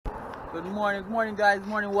Good morning guys,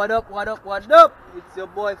 morning, what up? It's your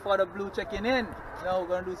boy Father Blue checking in. Now we're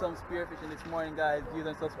gonna do some spearfishing this morning guys, use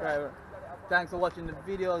and subscriber. Thanks for watching the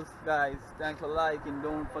videos guys, thanks for liking,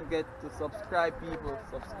 don't forget to subscribe people,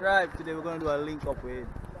 subscribe. Today we're gonna do a link up with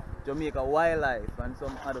Jamaica Wildlife and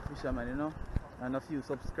some other fishermen, you know, and a few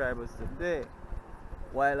subscribers today.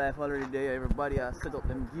 Wildlife already there, everybody has set up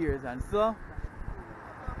them gears and so.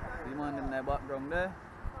 See man in the background there.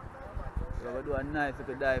 We're gonna do a nice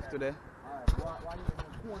little dive today.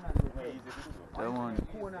 Come on.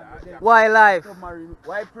 Wildlife.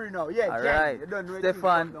 Alright.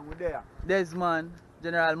 Stefan, Desmond,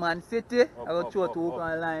 General Man City. I got show to hook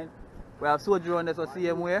on line. We have soldier on this, so see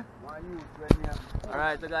him where.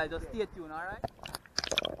 Alright, so guys, just stay tuned, alright?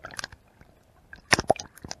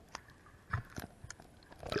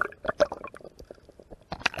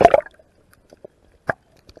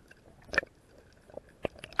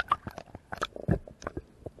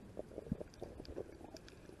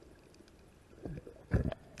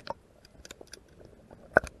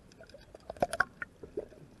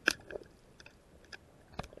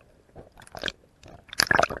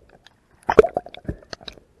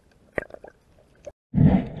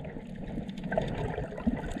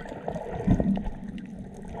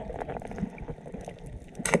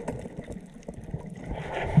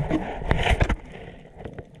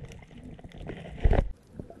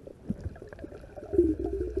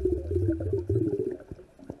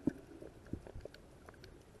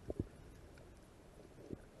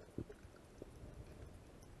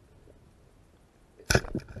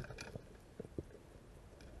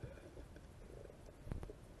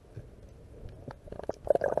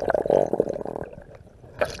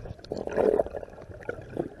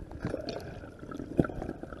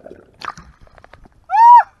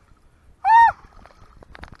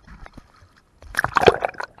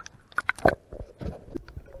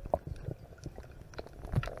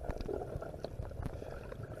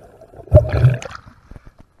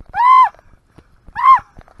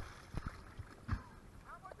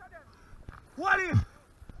 What if?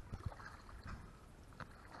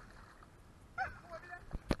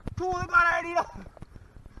 Two got idea.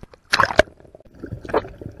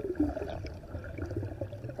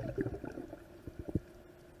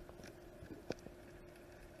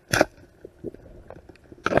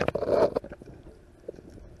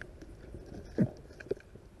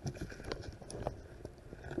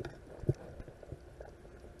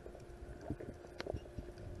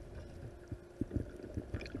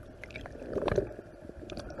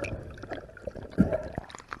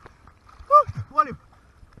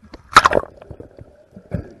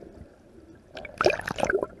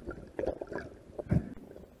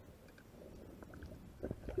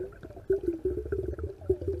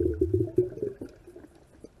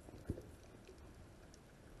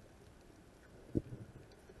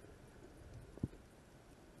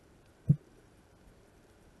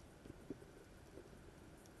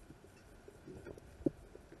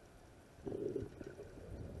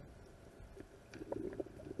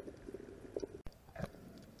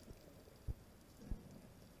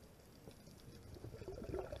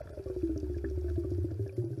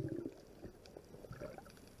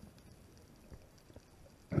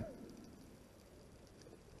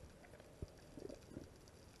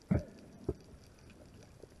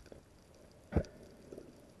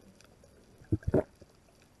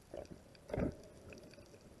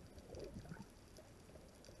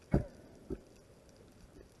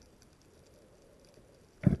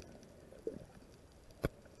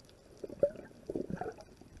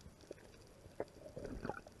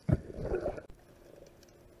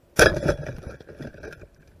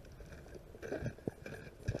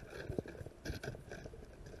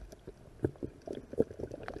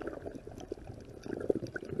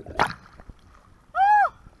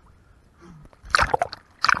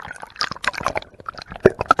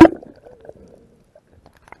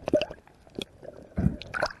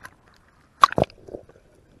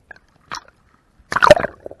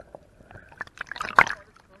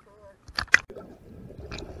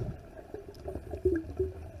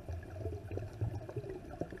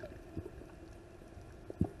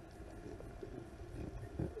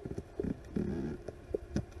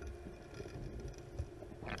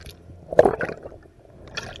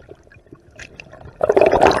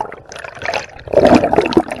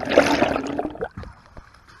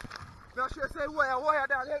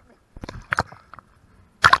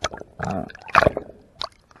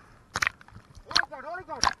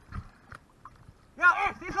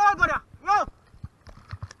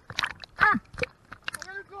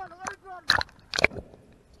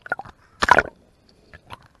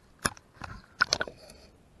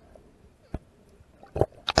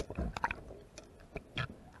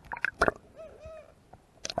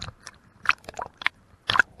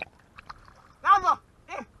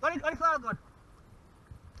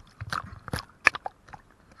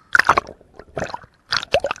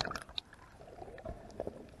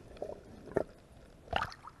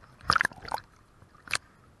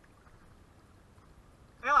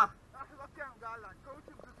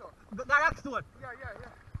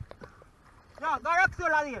 Yo,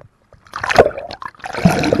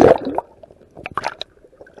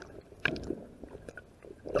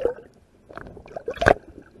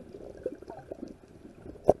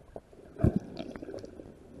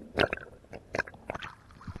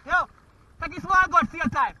 take the small gun, see your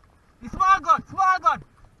time. The small gun, small gun.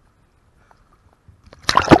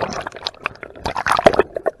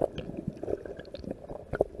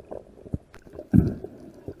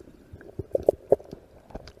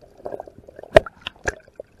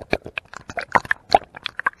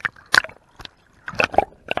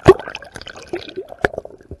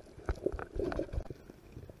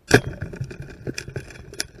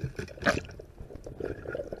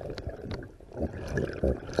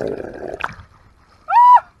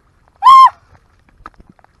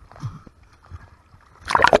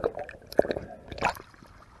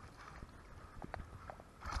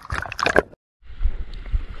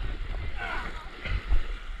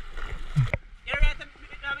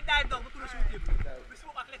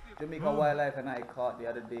 Jamaica wildlife and I caught the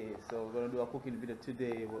other day, so we're gonna do a cooking video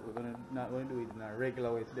today. We're gonna not gonna do it in a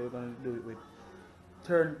regular way today. We're gonna do it with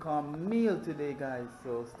cornmeal today, guys.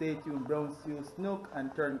 So stay tuned. Brown stew, snook,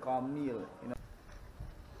 and cornmeal. You know.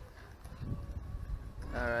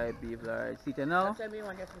 All right, people. All right, see you now.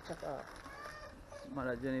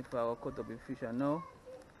 Mother Jennifer will cut up the fish now.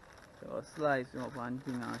 So I'll slice them up and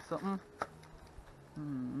thing or something.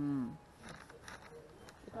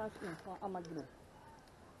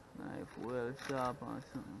 Knife well sharp or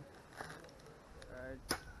something. Alright.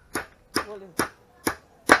 Hold it.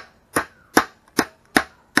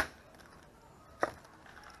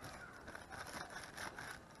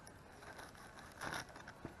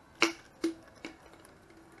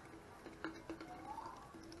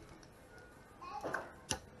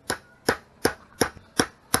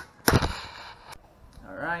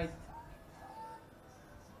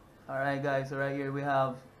 Alright guys, so right here we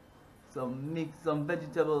have some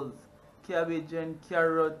vegetables, cabbage and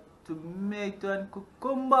carrot, tomato and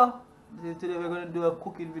cucumber. Today we're going to do a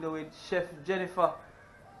cooking video with Chef Jennifer.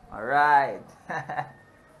 Alright.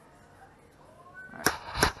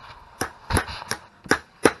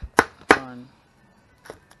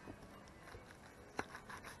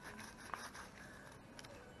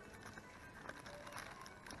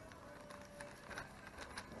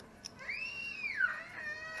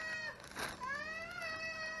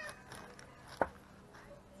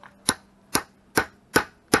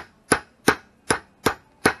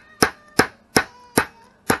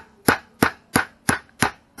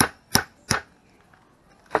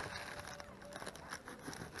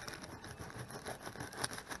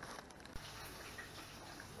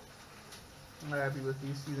 Alright people,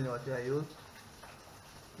 see seasoning what I use.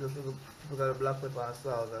 Just forgot the black pepper and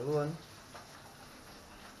salt alone.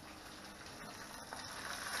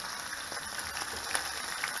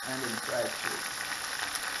 And then fried fish.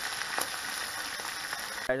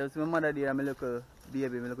 I just my mother there, my little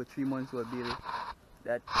baby, my little 3 months old baby.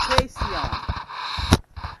 That Casey on.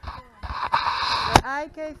 Hi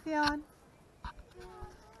Casey on.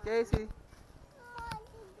 Casey.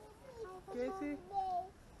 Casey.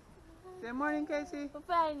 Say morning, Casey. Who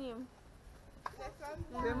find him?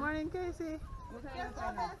 Say morning, Casey.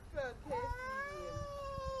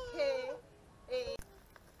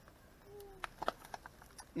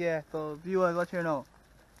 Yeah, so viewers, watch here now.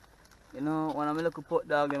 You know, when I'm a little pot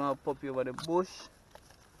dog, I'm a puppy over the bush.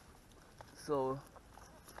 So,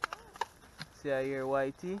 see I hear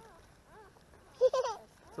whitey.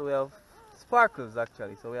 So we have sparkles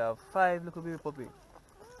actually. So we have 5 little baby puppy.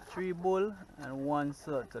 3 bull and 1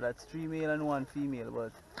 stud, so that's 3 male and 1 female.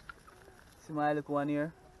 But see my little one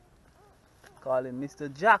here, call him Mr.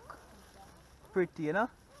 Jack. Pretty, you know?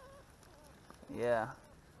 Yeah.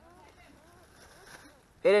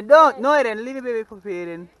 Aiden, don't! No, Aiden, leave the baby puppy,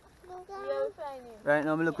 Aiden. Right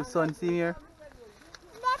now, my little son, see me here.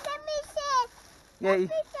 Yeah, you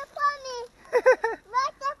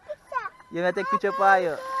gonna take picture of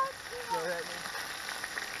you.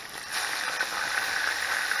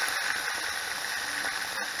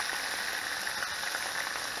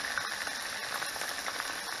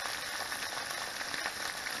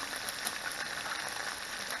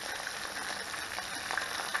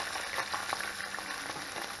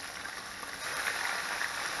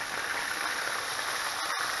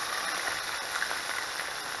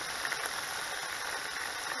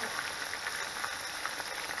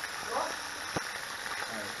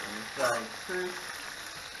 Fried fish.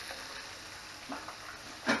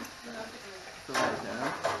 So right now.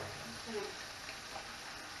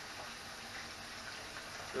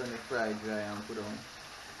 Turn the fried dry and put on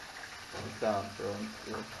the salt from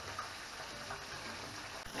it.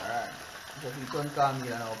 Alright. Just we turn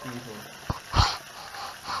cornmeal and our people.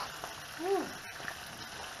 Woo.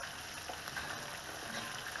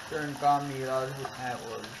 Turn cornmeal, all we put in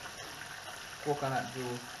was coconut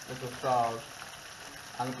juice, little salt,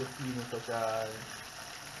 and little seasoning such as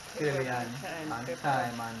scallion and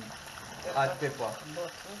thyme and hot pepper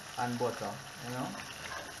and butter, you know.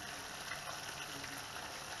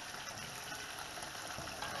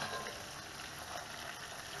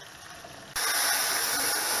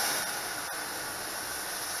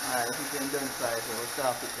 Alright, if you can done size, so we'll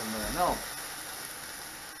start with them now.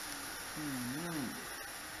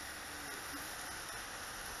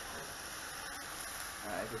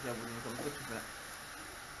 Alright, so I'm putting some ketchup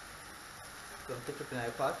in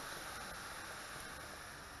the pot.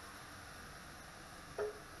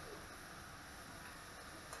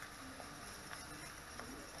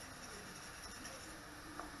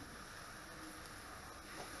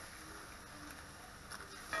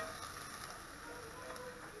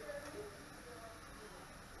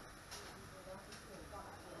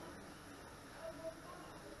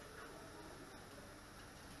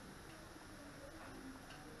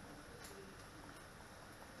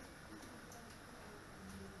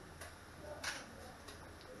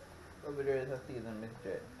 Over there is a seasoned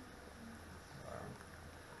mixture.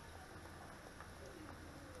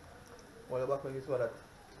 What about when you saw that?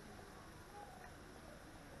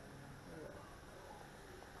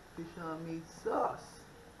 Fish and meat sauce.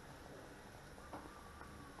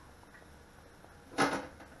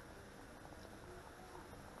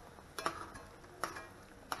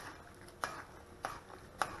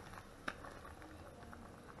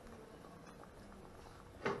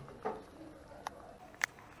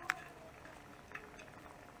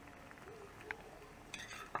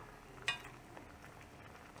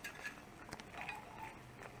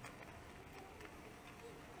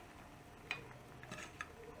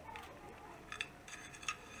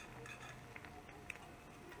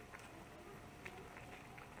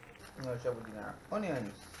 I'm going to shove it in our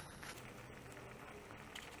onions.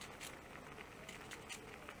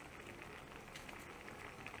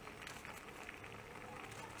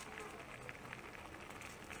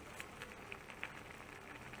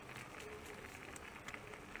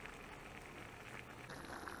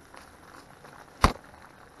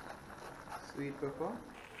 Sweet pepper.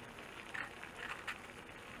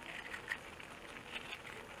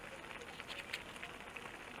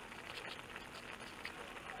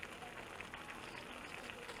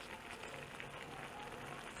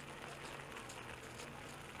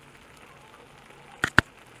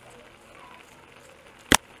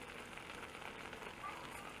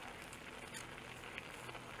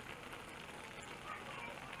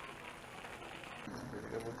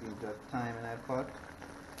 Everything got thyme in that pot.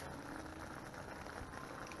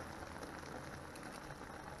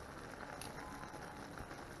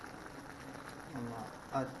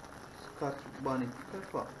 Add Scotch bonnet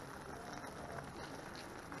pepper.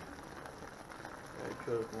 I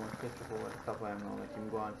throw more ketchup over the top of him now, let him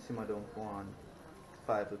go and simmer down for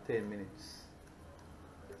 5 to 10 minutes.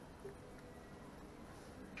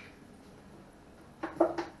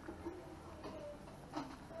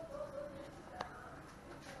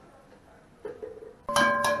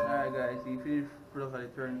 Alright guys, you finish properly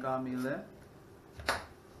turn cornmeal there.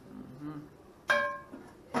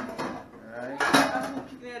 Alright.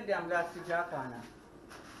 Damn glass to jack on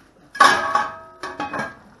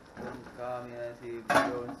cornmeal, I see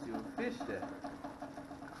brown stew fish there.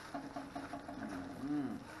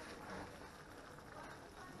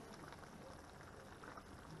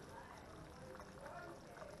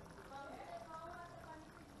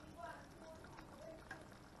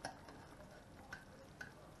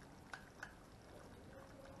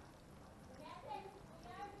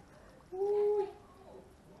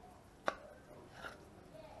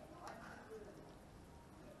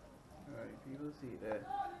 People see that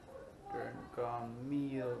turn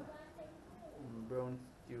cornmeal, brown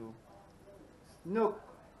stew, Snook.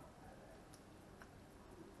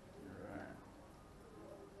 Right.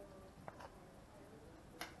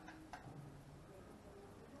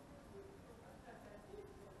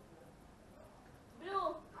 Blue.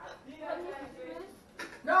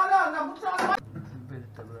 No, what's wrong?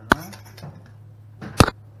 Vegetable, huh?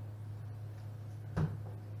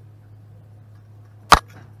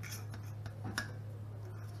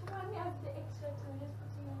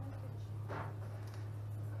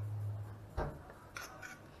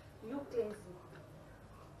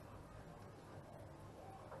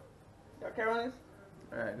 Okay, on this?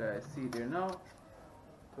 Alright guys, see there now.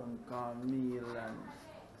 Some cornmeal and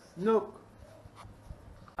Snook.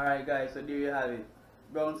 Alright guys, so there you have it.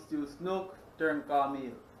 Brown stew Snook, turned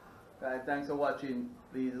cornmeal. Guys, thanks for watching.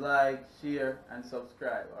 Please like, share, and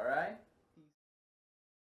subscribe. Alright?